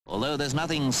Although there's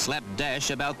nothing slapdash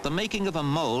about the making of a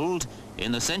mould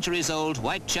in the centuries-old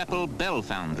Whitechapel bell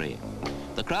foundry.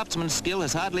 The craftsman's skill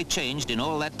has hardly changed in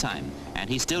all that time, and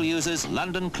he still uses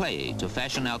London clay to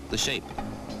fashion out the shape.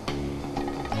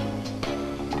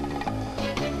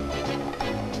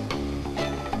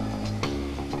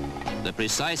 The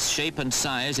precise shape and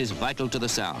size is vital to the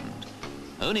sound.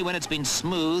 Only when it's been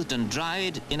smoothed and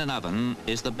dried in an oven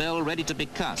is the bell ready to be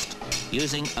cast,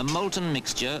 using a molten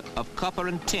mixture of copper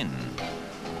and tin.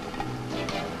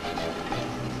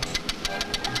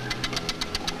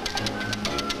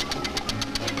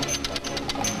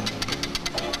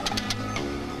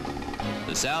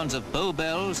 The sounds of Bow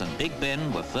Bells and Big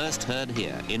Ben were first heard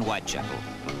here in Whitechapel,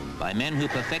 by men who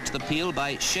perfect the peal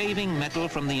by shaving metal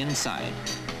from the inside.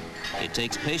 It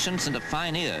takes patience and a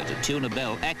fine ear to tune a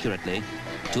bell accurately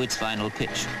to its final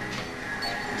pitch.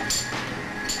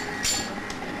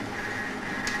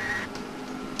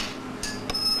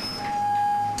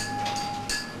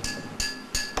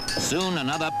 Soon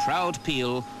another proud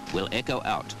peal will echo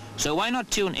out, so why not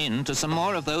tune in to some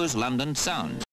more of those London sounds?